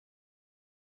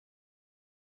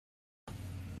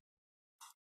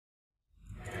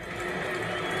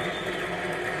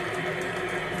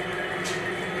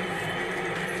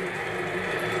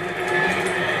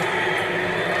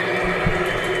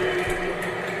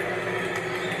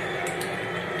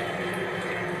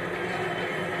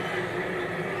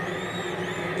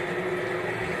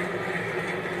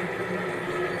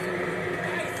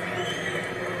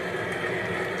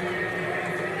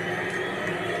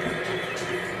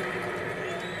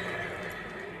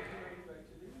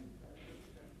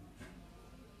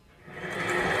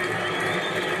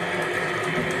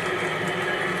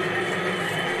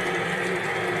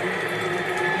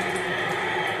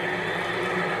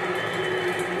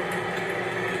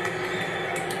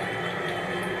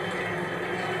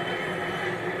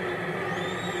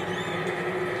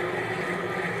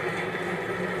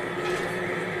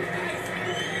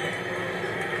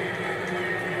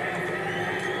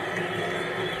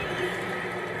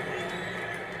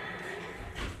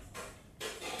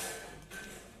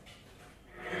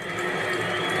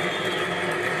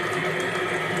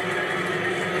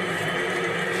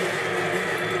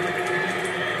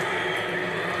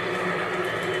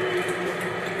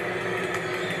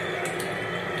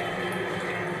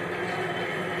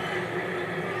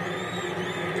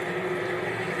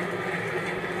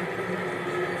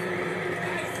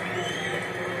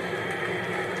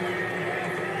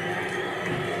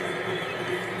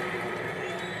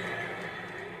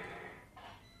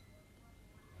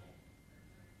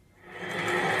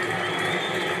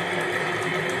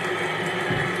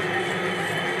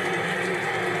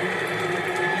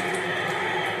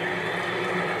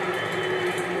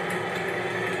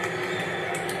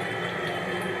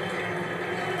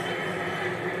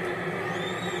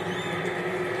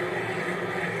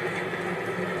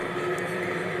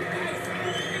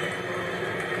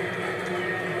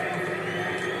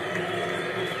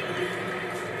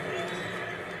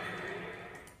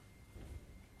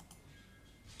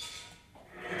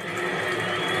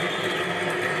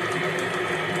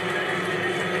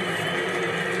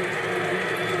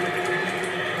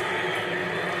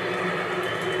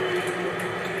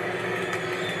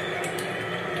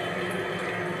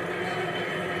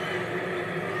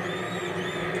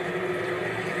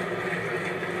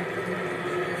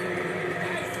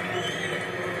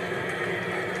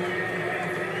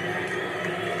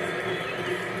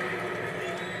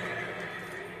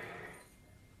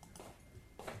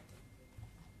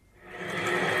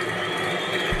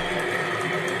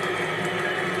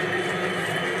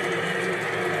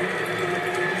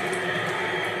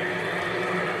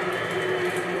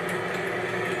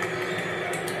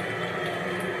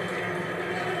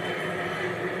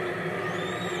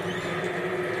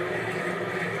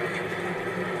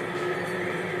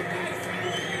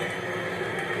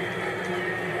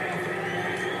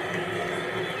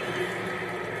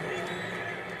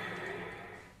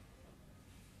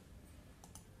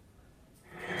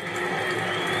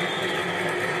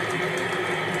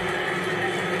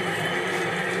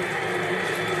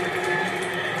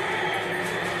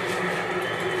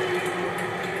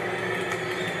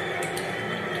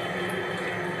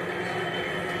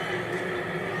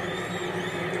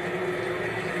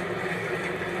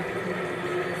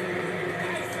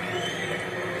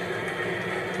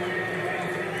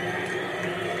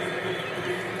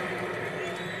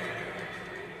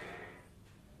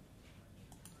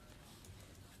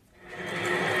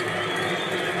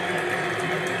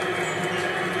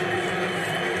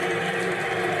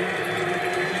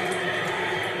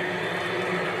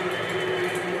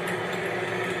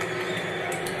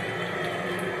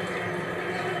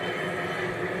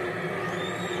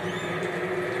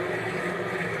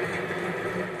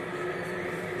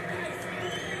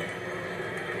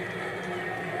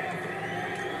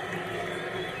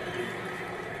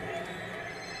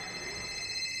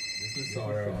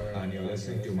and you're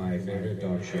listening to my favorite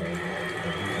talk show, The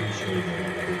Weekly Show with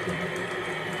Aditya.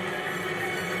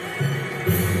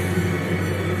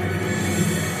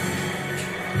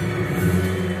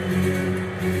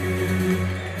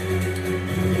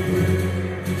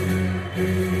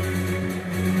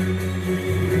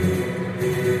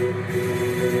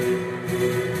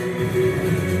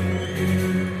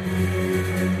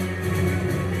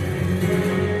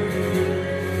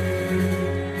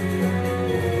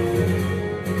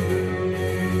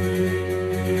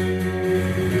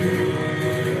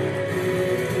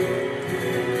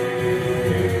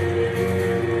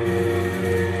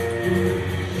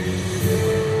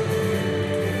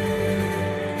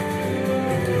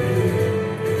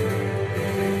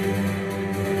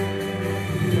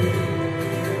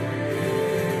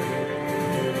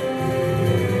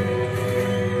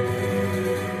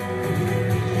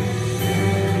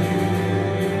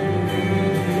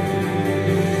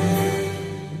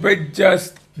 With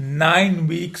just 9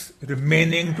 weeks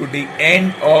remaining to the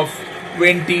end of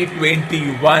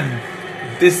 2021,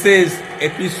 this is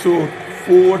episode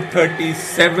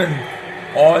 437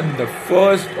 on the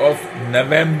 1st of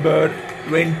November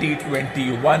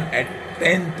 2021 at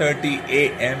 10:30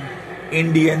 a.m.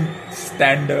 Indian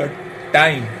Standard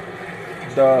Time.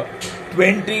 The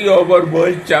 20 over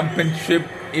World Championship,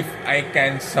 if I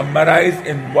can summarize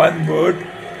in one word,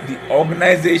 the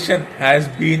organization has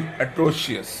been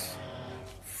atrocious.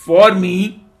 For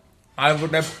me, I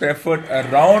would have preferred a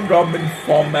round robin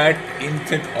format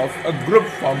instead of a group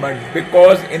format,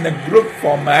 because in a group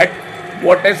format,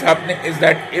 what is happening is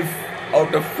that if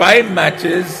out of 5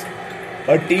 matches,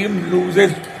 a team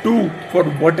loses 2 for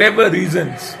whatever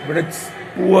reasons, whether it's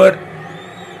poor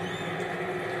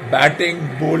batting,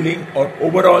 bowling, or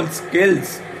overall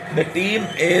skills, the team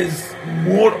is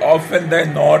more often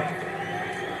than not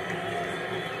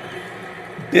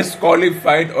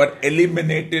disqualified or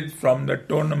eliminated from the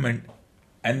tournament.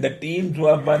 And the teams who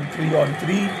have won 3 on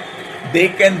 3, they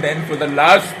can then for the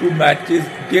last 2 matches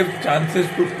give chances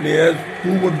to players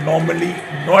who would normally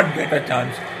not get a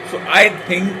chance. So I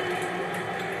think,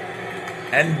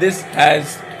 and this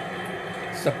has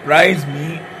surprised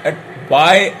me, at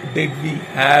why did we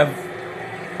have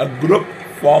a group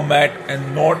format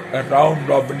and not a round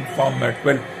robin format?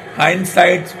 Well,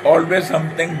 hindsight's always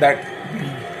something that we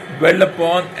dwell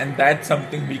upon, and that's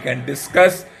something we can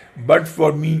discuss. But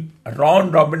for me, a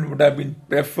round robin would have been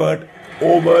preferred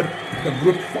over the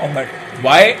group format.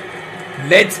 Why?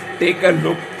 Let's take a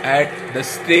look at the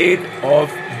state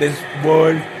of this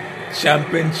World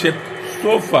Championship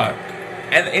so far,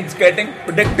 and it's getting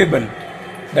predictable.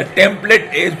 The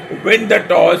template is win the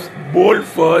toss, bowl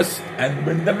first, and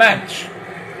win the match.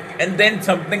 And then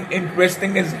something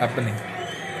interesting is happening.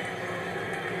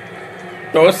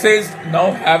 Tosses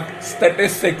now have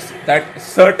statistics that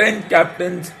certain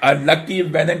captains are lucky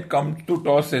when it comes to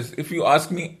tosses. If you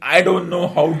ask me, I don't know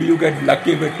how do you get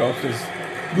lucky with tosses.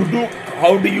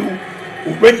 How do you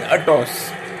win a toss?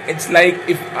 It's like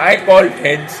if I call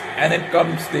heads and it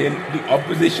comes tail, the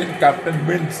opposition captain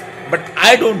wins, but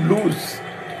I don't lose.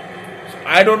 So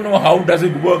I don't know how does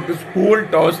it work, this whole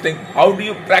toss thing. How do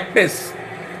you practice?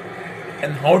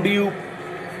 And how do you...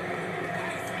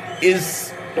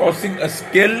 Is tossing a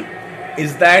skill?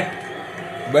 Is that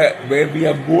where we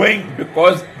are going?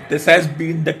 Because this has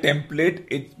been the template,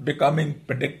 it's becoming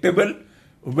predictable.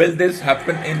 Will this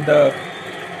happen in the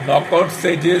knockout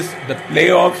stages, the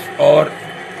playoffs, or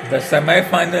the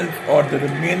semi-finals, or the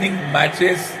remaining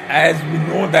matches? As we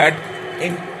know that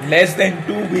in less than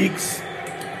 2 weeks,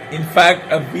 in fact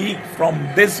a week from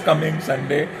this coming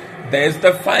Sunday, there's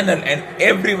the final, and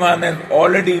everyone has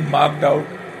already marked out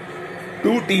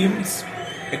 2 teams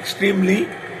extremely,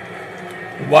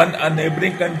 one a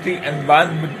neighboring country and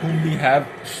one with whom we have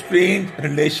strained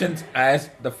relations as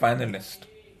the finalist.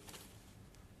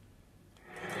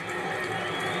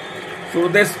 So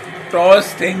this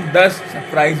toss thing does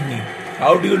surprise me.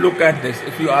 How do you look at this?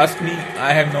 If you ask me,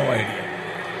 I have no idea.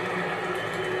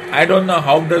 I don't know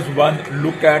how does one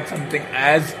look at something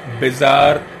as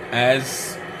bizarre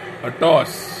as a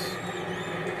toss.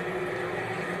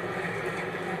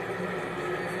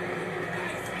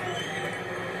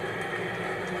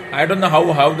 I don't know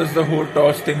how does the whole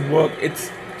toss thing work. It's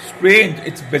strange,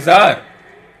 it's bizarre.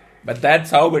 But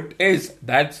that's how it is.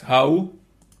 That's how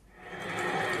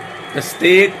the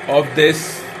state of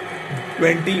this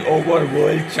 20 over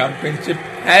World Championship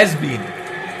has been.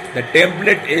 The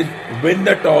template is win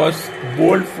the toss,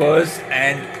 bowl first,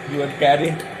 and you are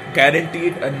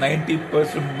guaranteed a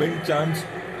 90% win chance.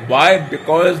 Why?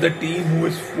 Because the team who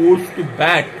is forced to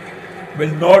bat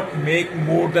will not make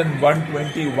more than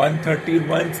 120, 130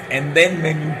 runs, and then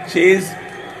when you chase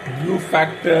view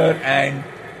factor and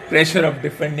pressure of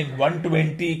defending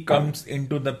 120 comes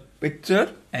into the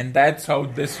picture, and that's how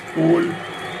this whole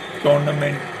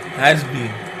tournament has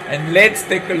been. And let's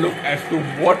take a look as to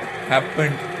what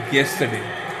happened yesterday.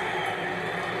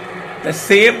 The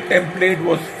same template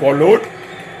was followed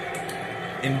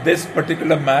in this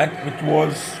particular match, which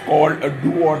was called a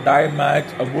do or die match,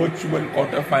 a virtual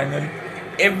quarter-final.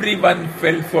 Everyone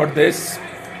fell for this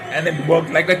and it worked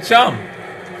like a charm.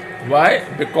 Why?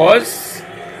 Because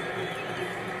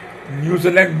New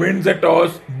Zealand wins the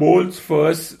toss, bowls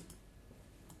first.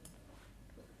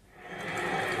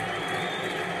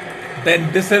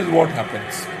 Then this is what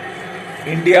happens.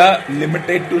 India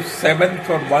limited to 7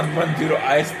 for 110.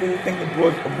 I still think it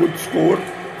was a good score.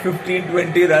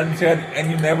 15-20 runs here, and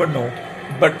you never know.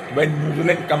 But when New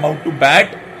Zealand come out to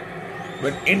bat,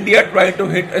 when India tried to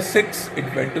hit a 6,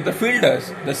 it went to the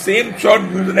fielders. The same shot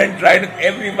New Zealand tried, and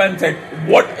everyone said,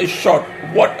 what a shot,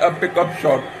 what a pickup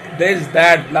shot. There's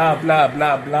that, blah, blah,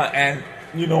 blah, blah, and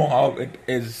you know how it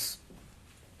is.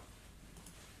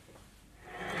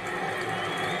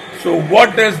 So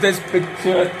what does this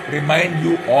picture remind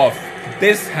you of?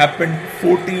 This happened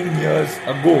 14 years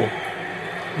ago.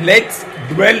 Let's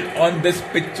dwell on this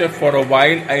picture for a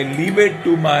while. I leave it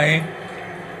to my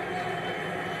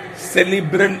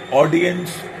cerebral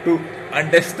audience to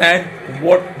understand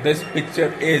what this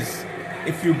picture is.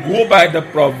 If you go by the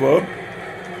proverb,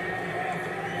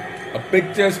 a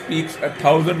picture speaks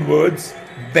 1,000 words,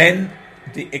 then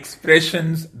the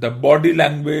expressions, the body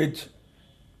language,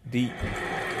 the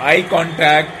eye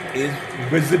contact is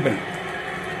visible.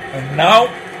 And now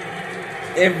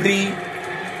every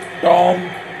Tom,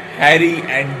 Harry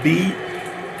and Dee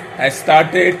has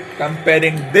started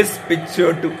comparing this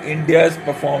picture to India's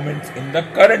performance in the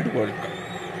current World Cup.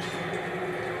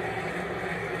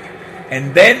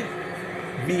 And then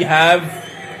we have,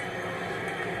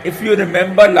 if you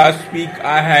remember last week,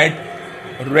 I had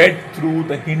read through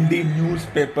the Hindi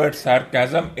newspaper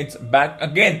sarcasm. It's back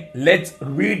again. Let's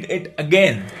read it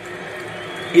again.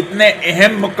 इतने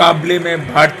अहम मुकाबले में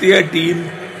भारतीय team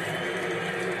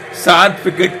 7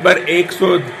 wicket पर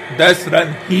 110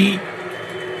 run ही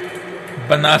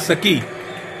बना सकी.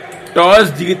 Toss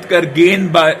जीतकर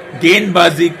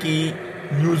गेंदबाजी की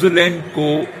न्यूजीलैंड को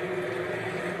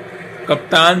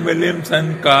कप्तान विलियमसन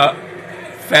का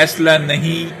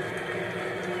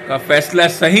फैसला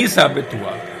सही साबित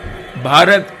हुआ.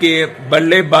 भारत के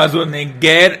बल्लेबाजों ने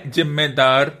गैर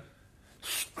जिम्मेदार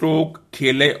स्ट्रोक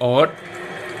खेले और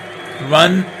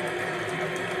रन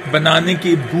बनाने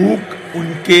की भूख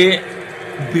उनके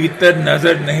भीतर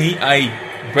नजर नहीं आई.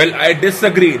 Well, I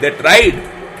disagree. That right,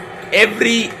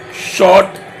 every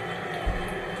shot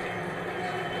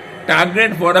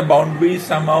targeted for a boundary,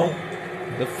 somehow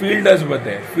the fielders were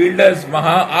there. Fielders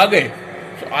वहां आ गए.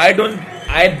 So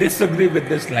I disagree with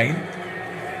this line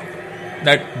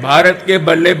that Bharat के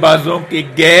बल्लेबाजों की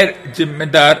गैर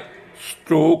जिम्मेदार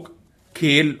स्ट्रोक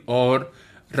खेल और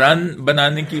रन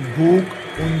बनाने की भूख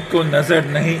उनको नजर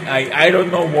नहीं आई. I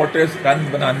don't know what is run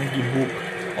बनाने की भूख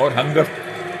और हंगर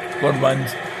फॉर वंस.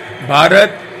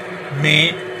 भारत में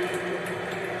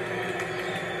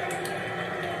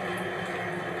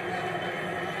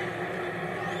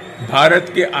भारत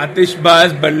के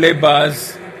आतिशबाज बल्लेबाज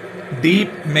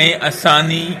डीप में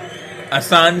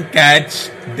आसान कैच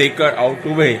देकर आउट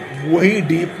हुए. वही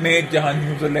डीप में जहां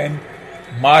न्यूजीलैंड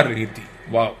मार रही थी.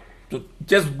 Wow. So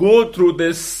just go through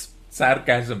this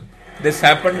sarcasm. This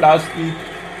happened last week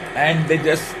and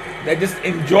they're just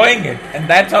enjoying it, and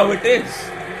that's how it is.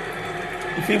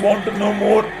 If you want to know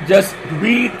more, just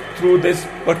read through this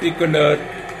particular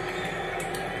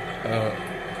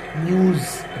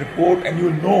news report and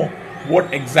you'll know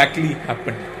what exactly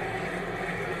happened.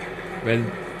 Well,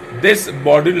 this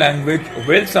body language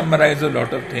will summarize a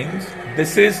lot of things.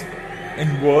 This is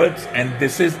in words and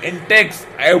this is in text.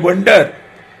 I wonder,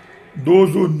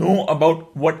 those who know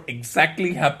about what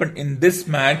exactly happened in this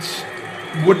match,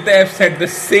 would they have said the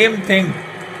same thing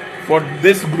for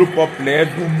this group of players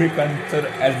whom we consider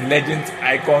as legends,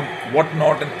 icons,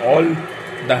 whatnot, and all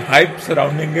the hype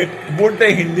surrounding it? Would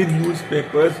the Hindi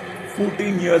newspapers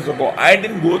 14 years ago, I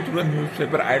didn't go through a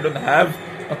newspaper, I don't have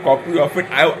a copy of it,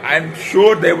 I'm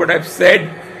sure they would have said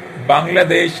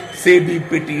Bangladesh se bhi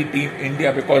piti Team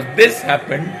India, because this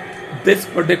happened. This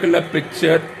particular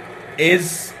picture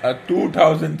is a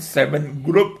 2007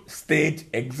 group stage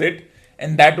exit,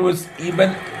 and that was even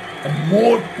a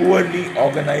more poorly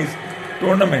organized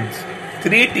tournaments.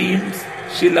 3 teams,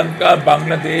 Sri Lanka,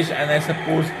 Bangladesh, and I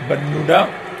suppose Bermuda.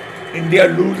 India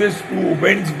loses 2,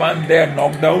 wins 1, they are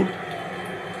knocked out.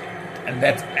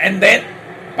 And then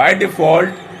by default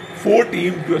 4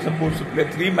 teams who are supposed to play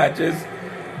 3 matches,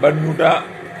 Bermuda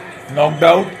knocked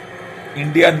out,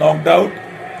 India knocked out,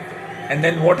 and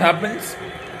then what happens?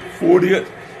 4 years.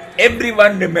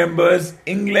 Everyone remembers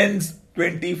England's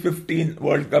 2015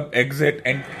 World Cup exit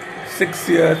and 6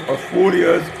 years or 4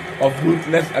 years of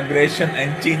ruthless aggression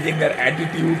and changing their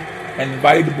attitude and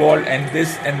wide ball and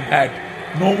this and that.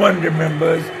 No one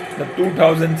remembers the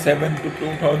 2007 to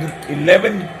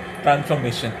 2011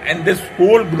 transformation, and this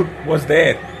whole group was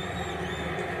there.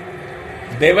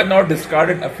 They were not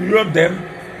discarded. A few of them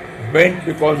went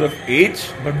because of age,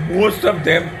 but most of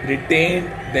them retained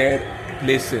their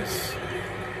places.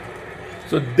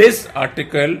 So this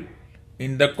article,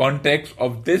 in the context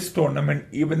of this tournament,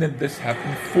 even if this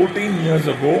happened 14 years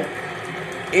ago,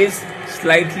 is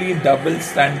slightly double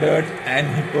standard and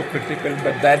hypocritical,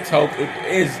 but that's how it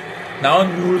is. Now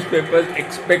newspapers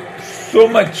expect so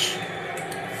much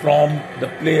from the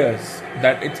players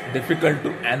that it's difficult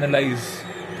to analyze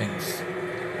things.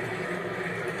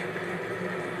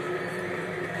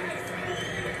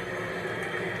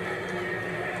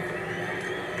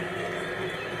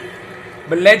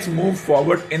 But let's move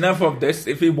forward. Enough of this.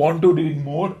 If you want to read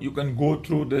more, you can go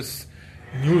through this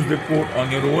news report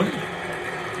on your own.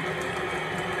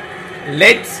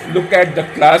 Let's look at the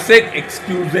classic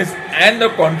excuses and the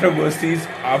controversies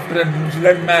after a New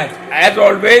Zealand match. As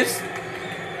always,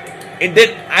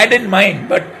 I didn't mind,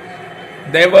 but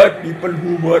there were people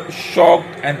who were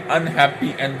shocked and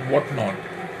unhappy and whatnot.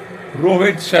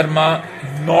 Rohit Sharma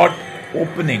not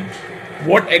opening.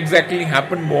 What exactly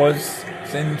happened was,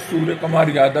 since Surya Kumar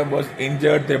Yadav was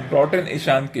injured, they brought in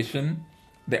Ishan Kishan.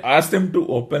 They asked him to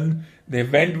open. They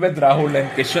went with Rahul and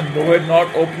Kishan. Rohit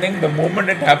not opening. The moment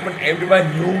it happened,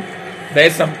 everyone knew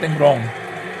there's something wrong.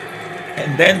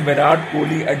 And then Virat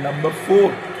Kohli at number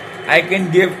 4. I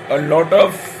can give a lot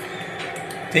of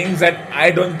things that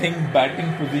I don't think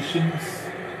batting positions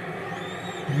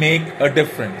make a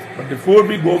difference. But before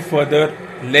we go further,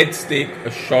 let's take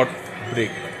a short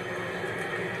break.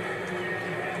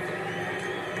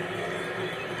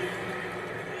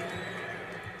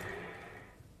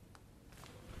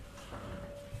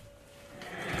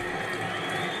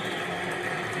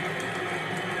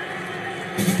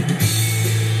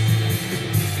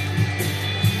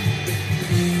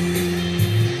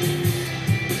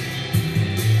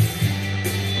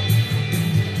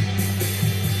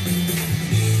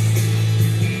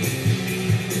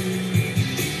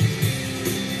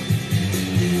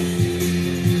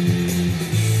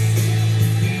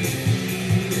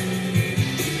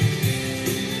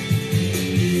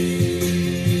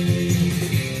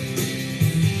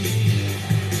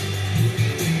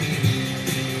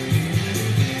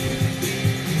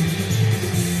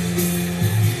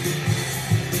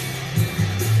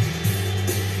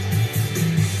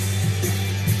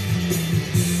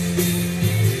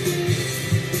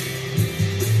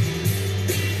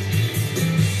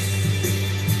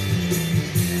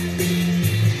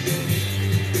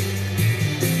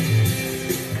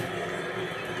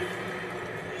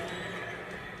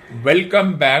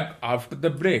 Welcome back after the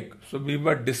break. So we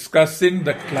were discussing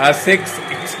the classics,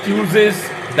 excuses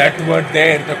that were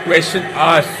there. The question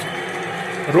asked,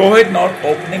 Rohit not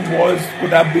opening could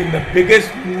have been the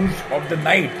biggest news of the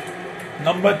night.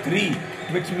 Number 3,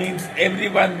 which means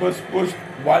everyone was pushed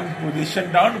one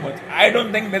position downwards. I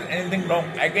don't think there's anything wrong.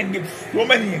 I can give so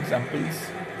many examples.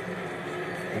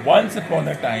 Once upon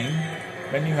a time,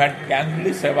 when you had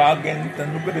Ganguly, Sehwag and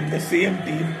Tendulkar in the same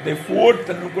team, they forced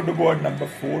Tendulkar to go at number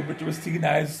 4, which was seen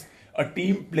as a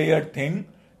team player thing,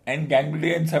 and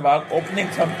Ganguly and Sehwag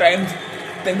opening. Sometimes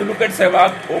Tendulkar and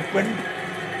Sehwag opened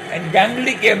and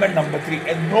Ganguly came at number 3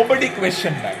 and nobody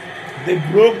questioned that. They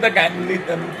broke the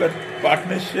Ganguly-Tendulkar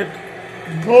partnership.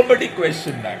 Nobody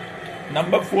questioned that.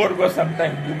 Number 4 was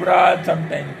sometimes Yuvraj,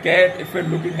 sometimes Ket. If you're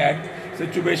looking at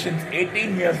situations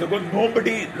 18 years ago,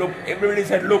 everybody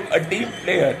said, look, a team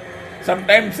player.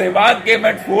 Sometimes Sehwag came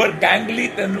at 4,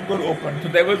 Ganguly-Tendulkar opened. So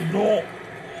there was no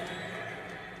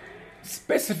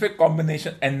specific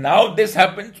combination. And now this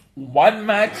happens, one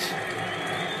match,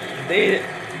 they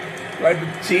try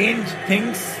to change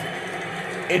things.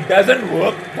 It doesn't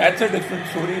work. That's a different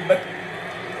story. But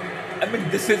I mean,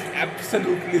 this is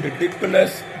absolutely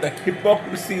ridiculous. The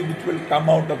hypocrisy which will come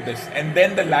out of this. And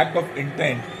then the lack of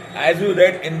intent. As you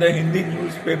read in the Hindi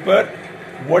newspaper,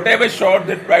 whatever shot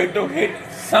they tried to hit,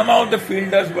 somehow the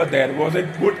fielders were there. Was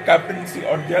it good captaincy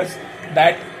or just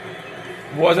that?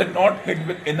 Was it not hit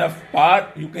with enough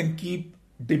power? You can keep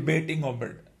debating over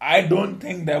it. I don't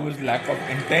think there was lack of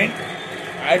intent.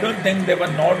 I don't think they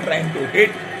were not trying to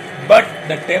hit. But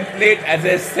the template, as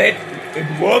I said,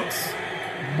 it works.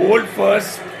 Bowl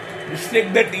first,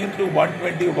 restrict the team to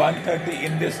 120, 130,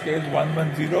 in this case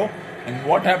 110. And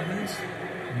what happens?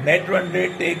 Net run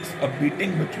rate takes a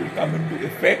beating which will come into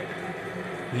effect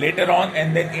later on,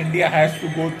 and then India has to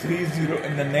go 3-0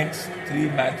 in the next 3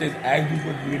 matches, as you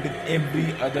would read in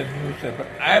every other newspaper.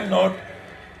 I am not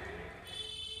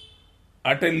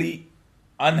utterly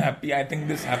unhappy. I think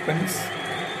this happens.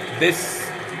 This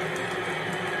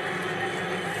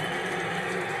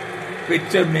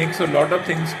picture makes a lot of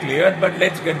things clear, but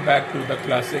let's get back to the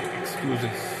classic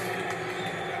excuses.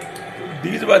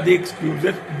 These were the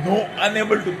excuses. No,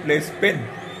 unable to play spin.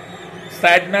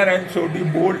 Sadner and Sodhi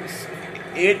bowled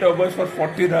 8 overs for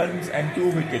 40 runs and 2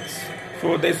 wickets.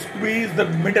 So they squeezed the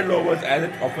middle overs, as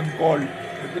it's often called,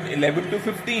 between 11 to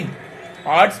 15.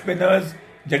 Hard spinners,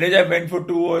 Jadeja went for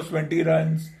 2 overs, 20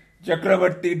 runs.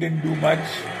 Chakravarti didn't do much.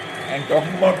 And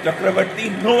talking about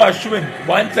Chakravarti, no Ashwin.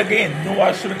 Once again, no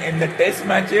Ashwin in the test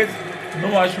matches, no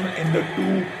Ashwin in the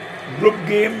 2 group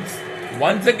games.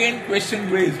 Once again, question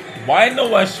raised. Why no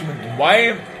Ashwin?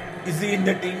 Why is he in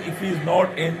the team if he is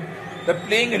not in the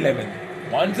playing 11?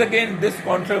 Once again, this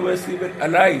controversy will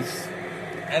arise.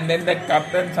 And then the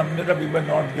captain, Samudra, we were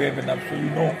not brave enough, so you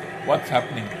know what's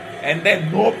happening. And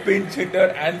then no pinch hitter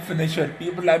and finisher.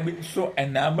 People have been so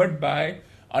enamored by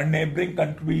our neighboring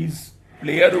countries'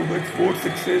 player who hit 4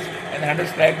 sixes and had a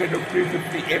strike rate of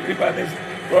 350. Everyone is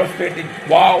prostrating.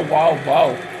 Wow, wow, wow.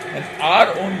 And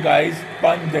our own guys,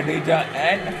 Pant, Jadeja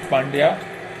and Pandya,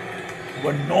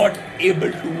 were not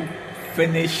able to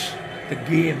finish the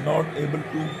game, not able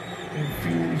to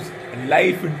infuse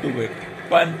life into it.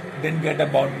 Pant didn't get a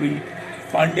boundary.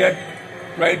 Pandya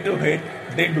tried to hit,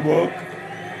 didn't work,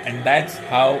 and that's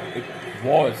how it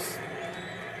was.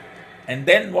 And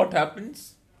then what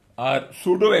happens? Our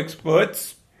pseudo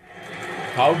experts,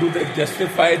 how do they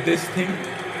justify this thing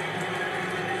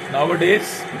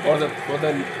nowadays? Because for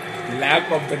the lack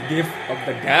of the gift of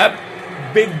the gap,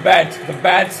 big bats. The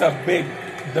bats are big.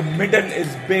 The middle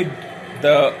is big.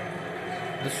 The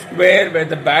square where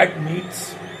the bat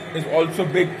meets is also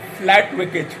big. Flat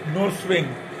wicket, no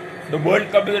swing. The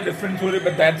World Cup is a different story,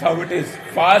 but that's how it is.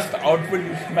 Fast outfield,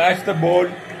 you smash the ball,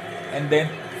 and then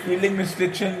fielding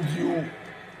restrictions, you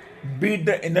beat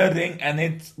the inner ring, and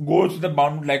it goes to the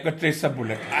boundary like a tracer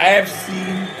bullet. I have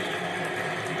seen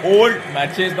old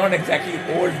matches, not exactly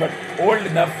old, but old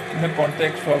enough in the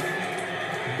context of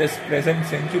this present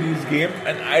century's game,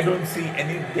 and I don't see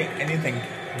anything.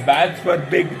 Bats were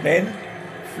big then,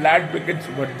 flat wickets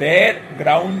were there,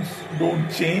 grounds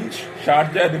don't change.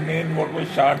 Sharjah remained what was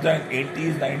Sharjah in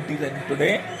 80s, 90s and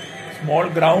today. Small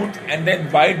grounds, and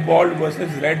then white ball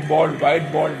versus red ball.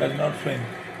 White ball does not swing.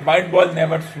 White ball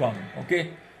never swung.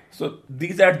 Okay, so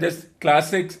these are just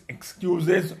classic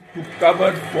excuses to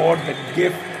cover for the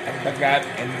gift and the gap,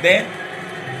 and then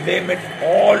blame it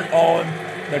all on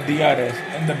the DRS.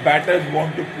 And the batters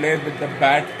want to play with the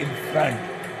bat in front,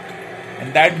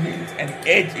 and that means an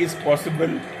edge is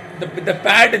possible. With the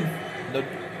pad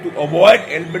to avoid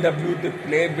LBW, they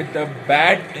play with the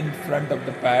bat in front of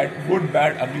the pad. Good,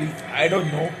 bad, ugly, I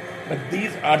don't know. But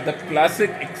these are the classic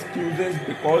excuses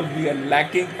because we are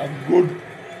lacking a good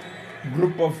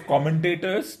group of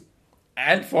commentators.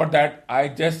 And for that, I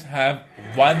just have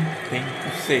one thing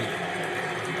to say.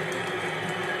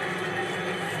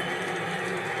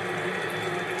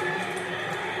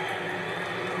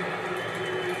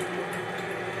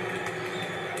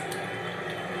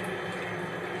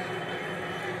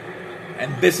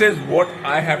 And this is what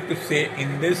I have to say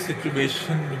in this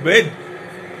situation with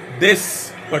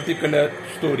this particular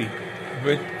story.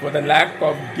 For the lack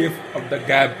of gift of the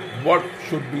gap, what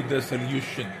should be the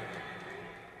solution?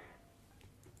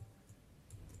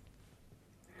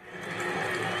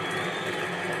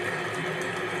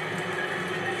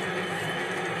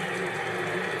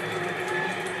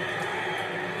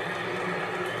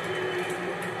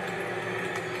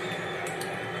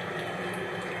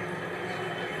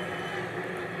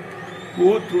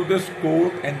 Go through this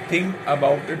quote and think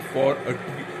about it for a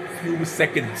few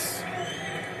seconds.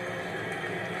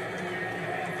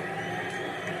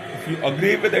 If you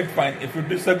agree with it, fine. If you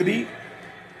disagree,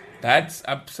 that's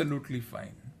absolutely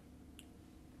fine.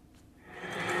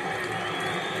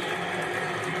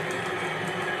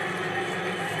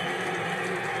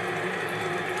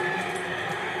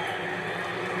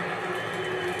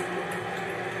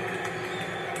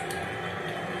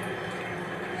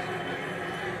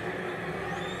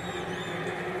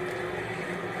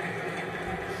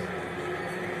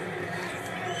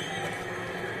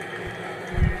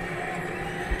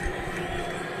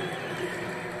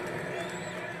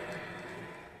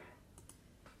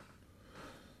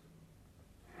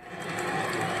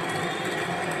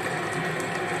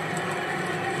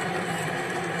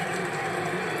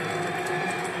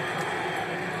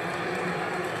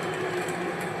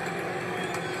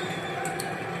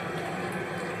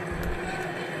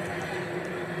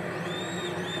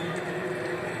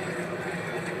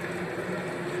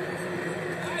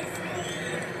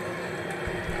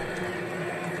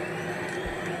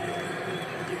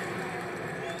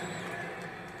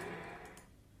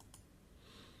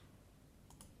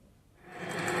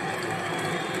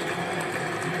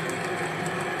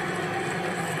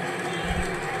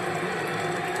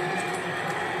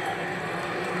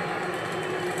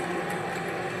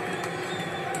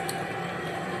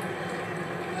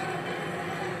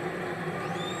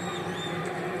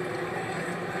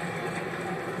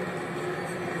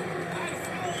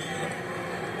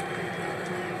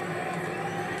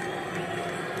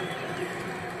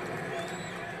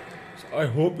 I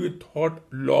hope you thought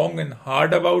long and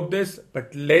hard about this,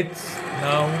 but let's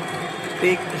now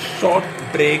take a short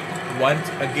break once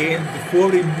again before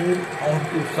we move on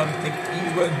to something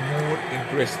even more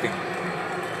interesting.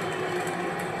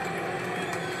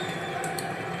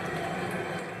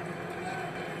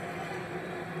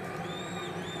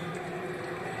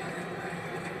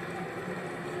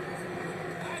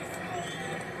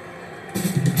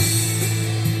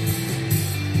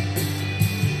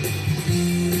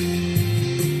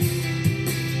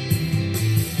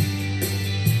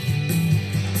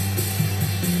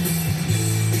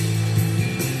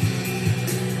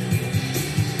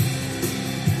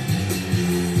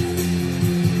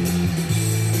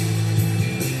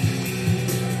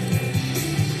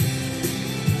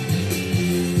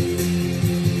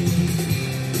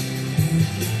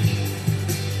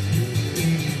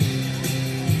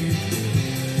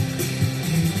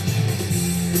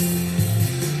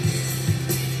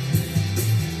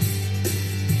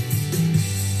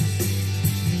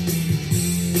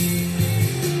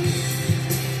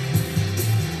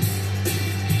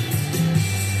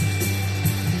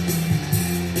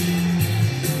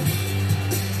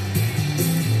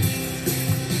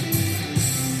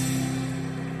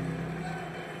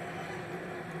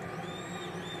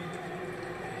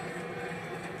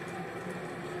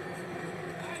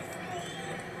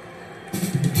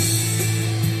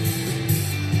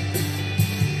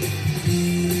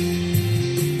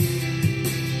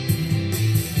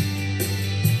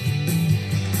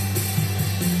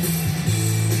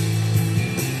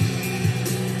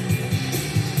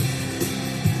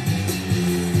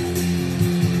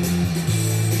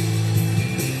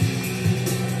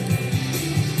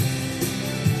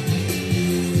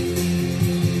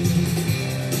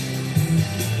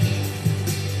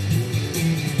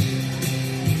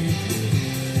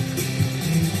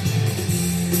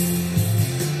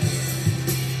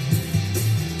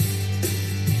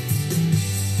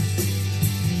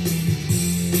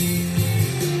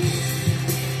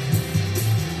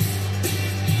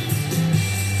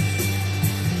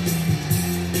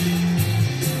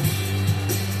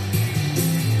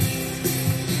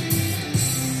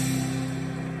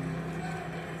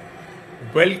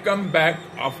 Welcome back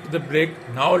after the break.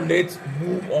 Now let's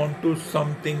move on to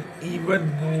something even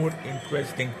more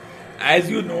interesting. As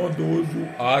you know, those who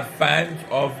are fans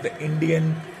of the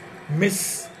Indian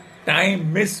Miss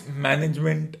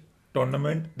Management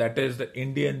tournament, that is the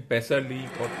Indian Pesa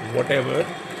League or whatever,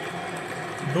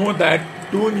 know that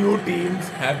two new teams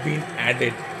have been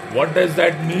added. What does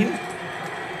that mean?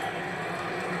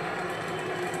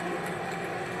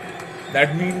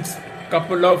 That means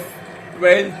couple of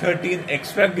 12-13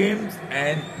 extra games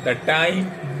and the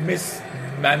time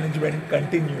mismanagement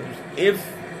continues. If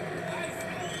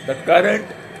the current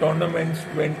tournament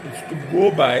trend is to go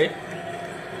by,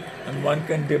 and one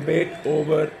can debate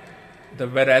over the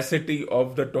veracity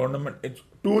of the tournament,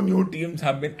 two new teams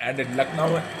have been added,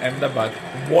 Lucknow and Ahmedabad.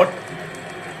 What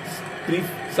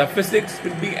suffixes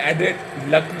will be added?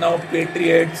 Lucknow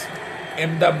Patriots,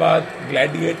 Ahmedabad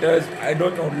Gladiators. I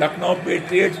don't know. Lucknow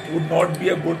Patriots would not be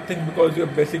a good thing because you're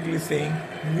basically saying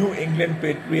New England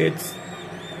Patriots,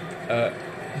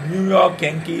 New York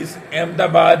Yankees,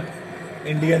 Ahmedabad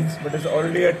Indians, but it's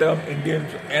already a term Indians.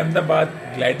 Ahmedabad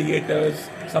Gladiators,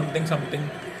 something,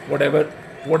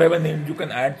 whatever names you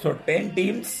can add. So 10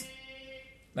 teams,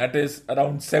 that is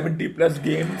around 70 plus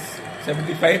games,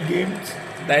 75 games.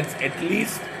 That's at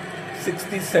least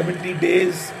 60-70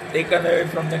 days taken away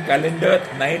from the calendar,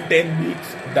 9-10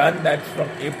 weeks done. That's from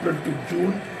April to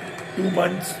June, 2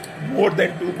 months, more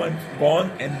than 2 months gone,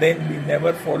 and then we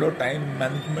never follow time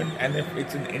management. And if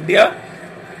it's in India,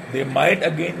 they might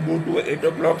again go to an 8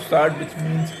 o'clock start, which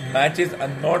means matches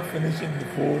are not finishing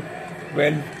before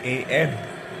 12 a.m.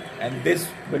 and this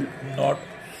will not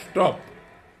stop.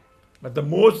 But the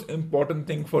most important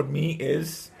thing for me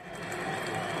is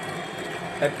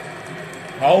that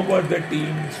how were the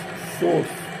teams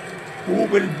sourced? Who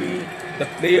will be the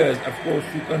players? Of course,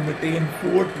 you can retain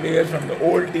 4 players from the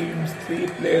old teams, 3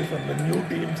 players from the new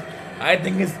teams. I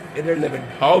think it's irrelevant.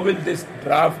 How will this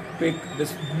draft pick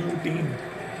this new team,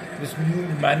 this new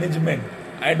management?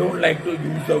 I don't like to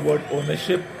use the word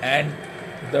ownership and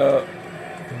the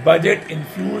budget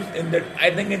infused in that.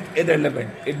 I think it's irrelevant.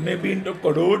 It may be into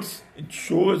crores. It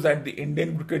shows that the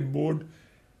Indian Cricket Board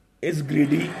is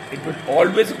greedy. It will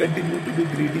always continue to be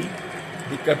greedy.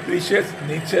 The capricious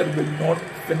nature will not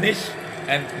finish.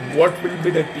 And what will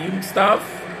be the team staff?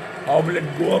 How will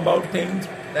it go about things?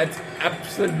 That's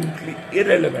absolutely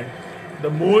irrelevant.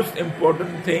 The most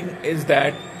important thing is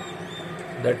that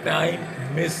the time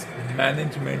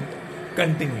mismanagement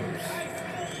continues.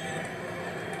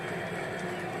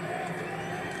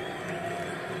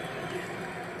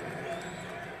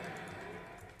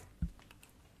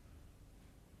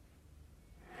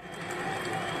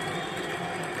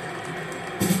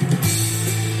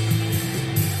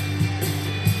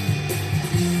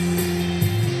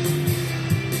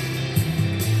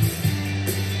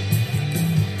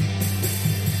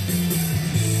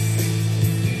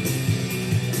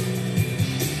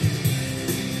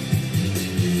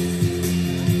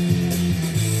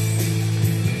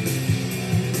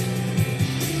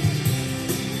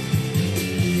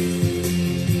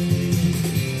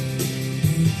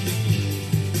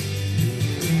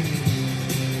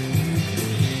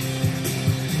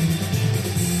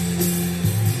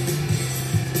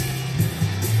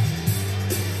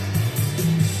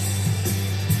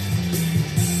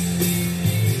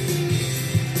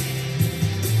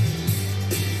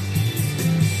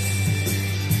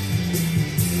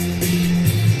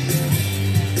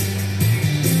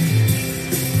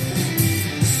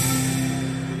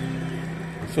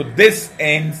 So this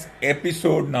ends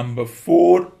episode number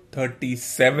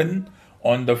 437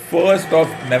 on the 1st of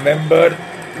November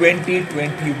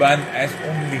 2021, as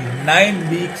only 9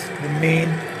 weeks remain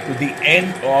to the end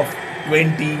of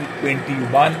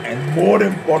 2021, and more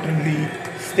importantly,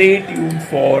 stay tuned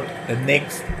for the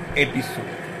next episode.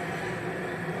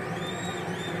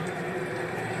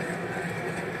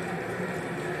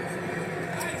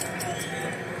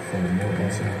 For more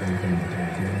awesome content,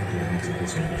 tune in to the next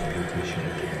episode of Weekly Show.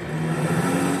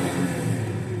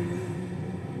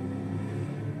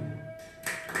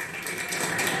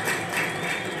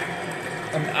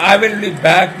 And I will be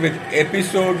back with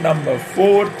episode number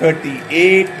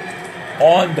 438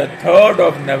 on the 3rd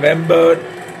of November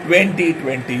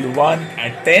 2021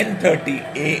 at 10:30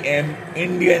 a.m.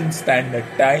 Indian Standard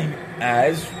Time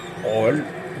as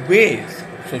always.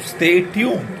 So stay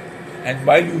tuned. And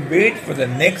while you wait for the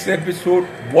next episode,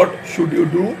 what should you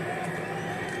do?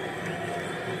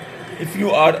 If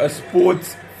you are a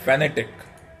sports fanatic,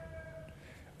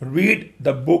 read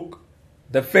the book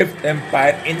The Fifth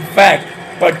Empire. In fact,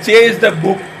 purchase the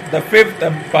book The Fifth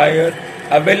Empire,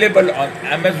 available on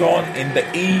Amazon in the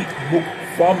e-book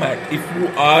format. If you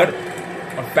are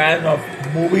a fan of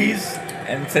movies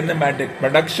and cinematic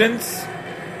productions,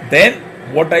 then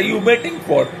what are you waiting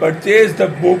for? Purchase the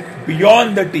book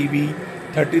Beyond the TV,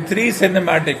 33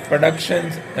 cinematic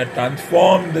productions that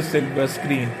transform the silver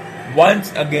screen.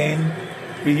 Once again,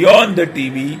 Beyond the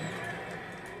TV,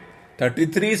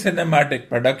 33 cinematic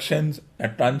productions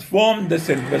that transform the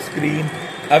silver screen,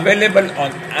 available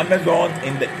on Amazon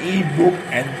in the e-book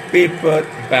and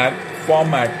paperback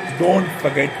format. Don't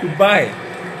forget to buy.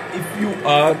 If you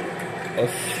are a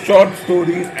short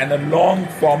stories and a long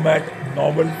format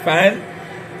novel fan,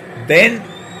 then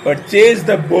purchase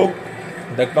the book,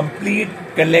 The Complete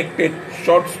Collected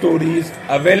Short Stories,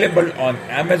 available on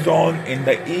Amazon in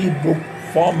the e-book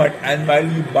format. And while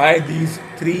you buy these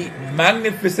 3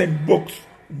 magnificent books,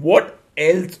 what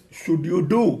else should you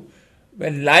do?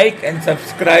 Well, like and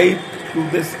subscribe to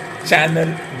this channel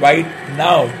right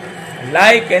now.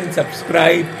 Like and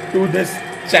subscribe to this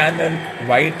channel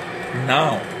right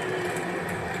now.